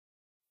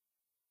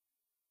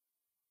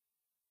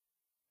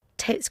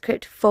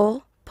TAPESCRIPT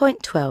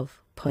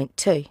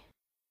 4.12.2.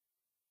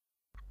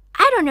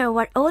 I don't know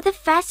what all the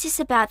fuss is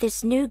about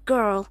this new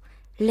girl,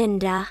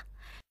 Linda.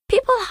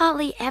 People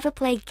hardly ever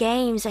play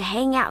games or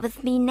hang out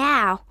with me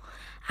now.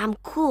 I'm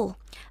cool.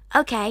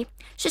 Okay,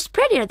 she's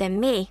prettier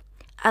than me.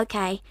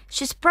 Okay,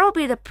 she's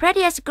probably the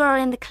prettiest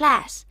girl in the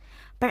class.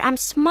 But I'm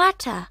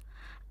smarter.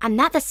 I'm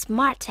not the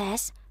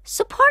smartest.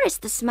 Support is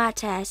the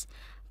smartest.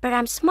 But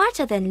I'm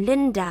smarter than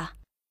Linda.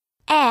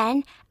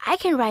 And I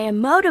can ride a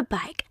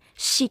motorbike.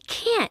 She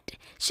can't.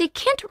 She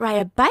can't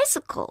ride a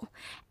bicycle.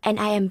 And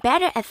I am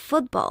better at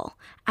football.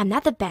 I'm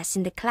not the best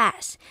in the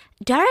class.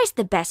 Dara is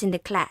the best in the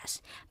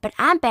class. But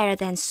I'm better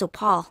than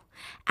Sopal.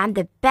 I'm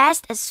the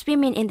best at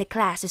swimming in the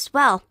class as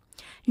well.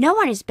 No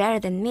one is better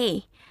than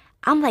me.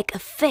 I'm like a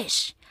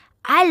fish.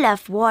 I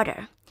love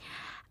water.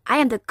 I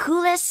am the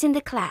coolest in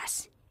the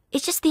class.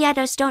 It's just the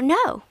others don't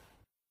know.